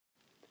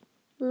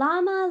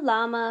Llama,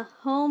 llama,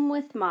 home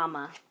with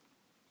mama.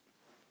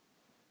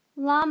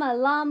 Llama,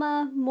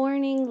 llama,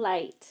 morning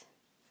light.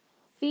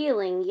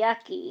 Feeling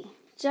yucky,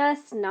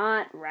 just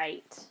not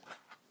right.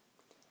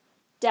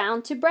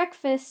 Down to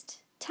breakfast,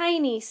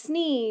 tiny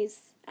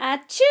sneeze.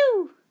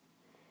 Achoo!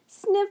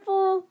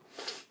 Sniffle,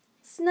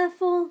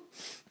 snuffle,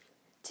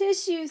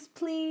 tissues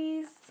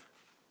please.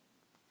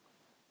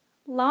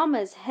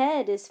 Llama's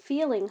head is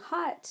feeling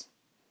hot.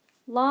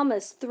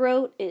 Llama's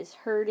throat is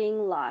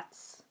hurting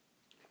lots.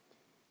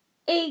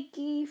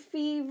 Achy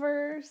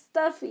fever,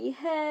 stuffy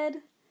head.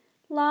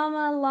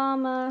 Llama,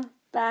 llama,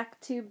 back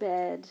to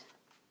bed.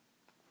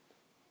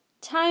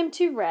 Time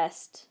to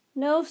rest,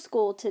 no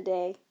school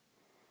today.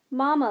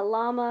 Mama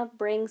llama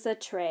brings a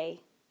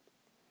tray.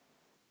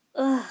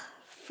 Ugh,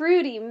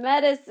 fruity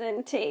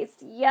medicine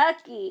tastes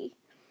yucky.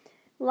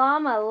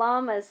 Llama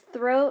llama's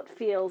throat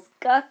feels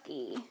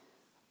gucky.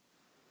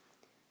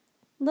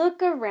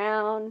 Look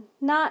around,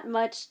 not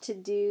much to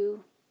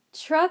do.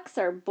 Trucks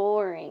are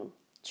boring,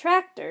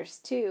 tractors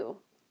too.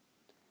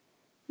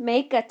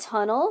 Make a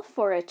tunnel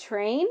for a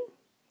train?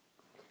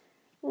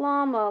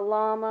 Llama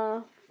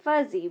llama,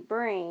 fuzzy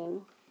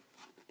brain.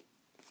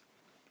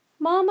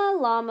 Mama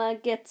llama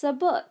gets a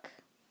book.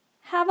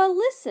 Have a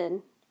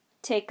listen,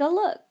 take a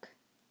look.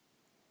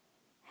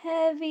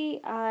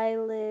 Heavy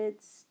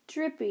eyelids,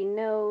 drippy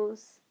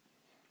nose.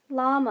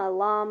 Llama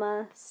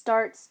llama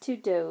starts to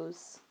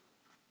doze.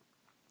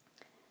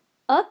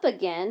 Up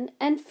again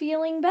and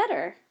feeling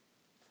better.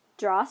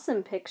 Draw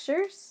some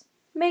pictures,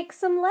 make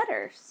some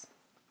letters.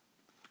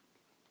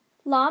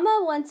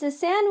 Llama wants a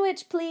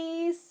sandwich,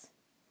 please.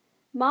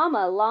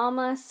 Mama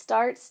llama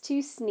starts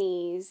to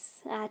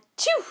sneeze.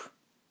 Achoo!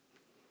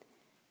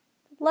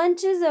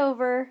 Lunch is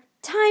over.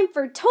 Time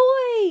for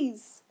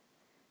toys!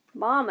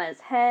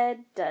 Mama's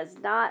head does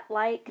not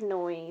like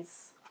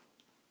noise.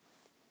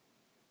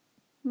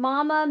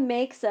 Mama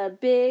makes a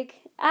big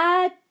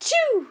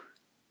achoo!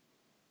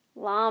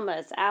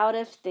 Llama's out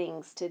of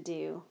things to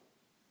do.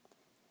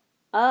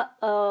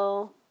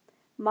 Uh-oh,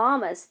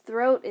 Mama's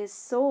throat is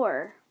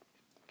sore.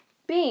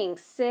 Being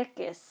sick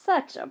is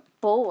such a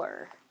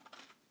bore.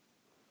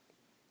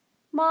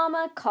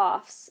 Mama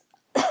coughs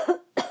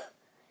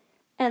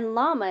and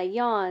Llama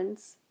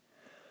yawns.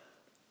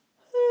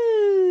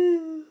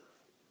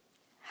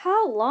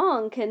 How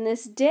long can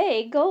this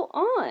day go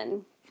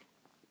on?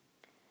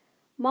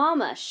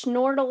 Mama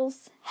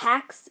snortles,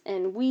 hacks,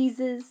 and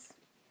wheezes.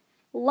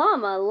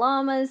 Llama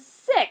llama's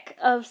sick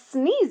of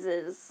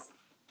sneezes.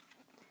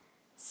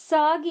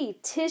 Soggy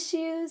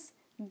tissues,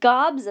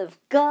 gobs of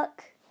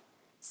guck,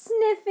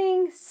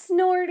 sniffing,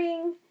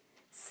 snorting,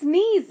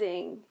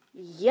 sneezing,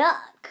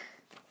 yuck.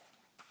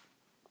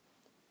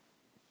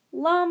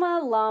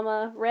 Llama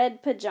llama,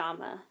 red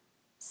pajama,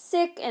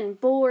 sick and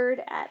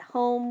bored at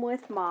home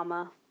with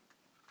mama.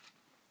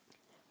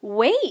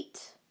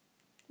 Wait!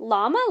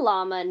 Llama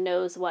llama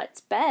knows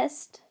what's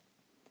best.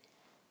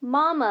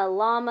 Mama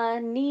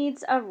llama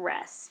needs a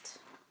rest.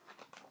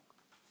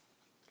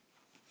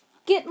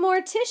 Get more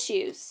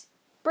tissues.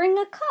 Bring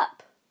a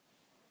cup.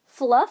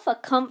 Fluff a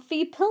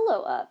comfy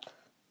pillow up.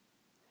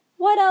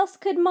 What else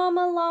could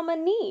Mama llama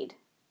need?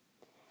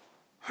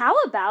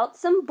 How about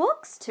some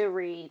books to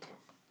read?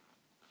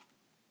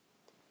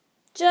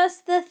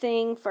 Just the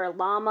thing for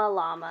Llama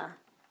llama,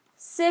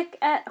 sick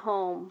at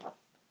home,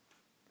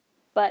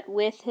 but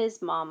with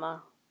his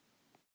mama.